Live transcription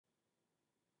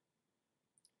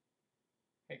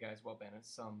Hey guys,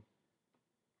 WoWBandits.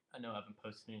 I know I haven't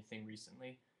posted anything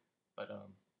recently, but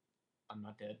I'm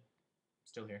not dead. I'm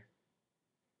still here.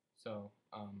 So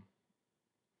I'm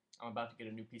about to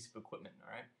get a new piece of equipment.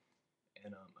 All right,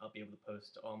 and I'll be able to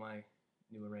post all my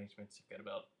new arrangements. I've got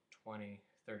about 20,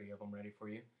 30 of them ready for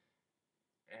you,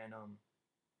 and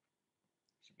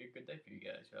should be a good day for you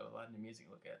guys. You have a lot of new music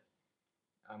to look at.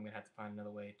 I'm gonna have to find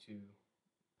another way to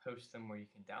post them where you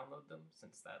can download them,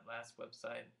 since that last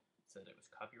website said it was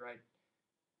copyright,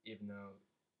 even though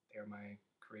they're my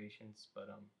creations. But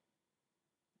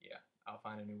yeah, I'll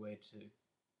find a new way to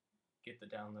get the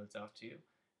downloads out to you,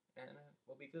 and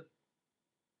we'll be good.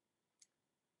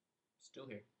 Still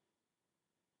here.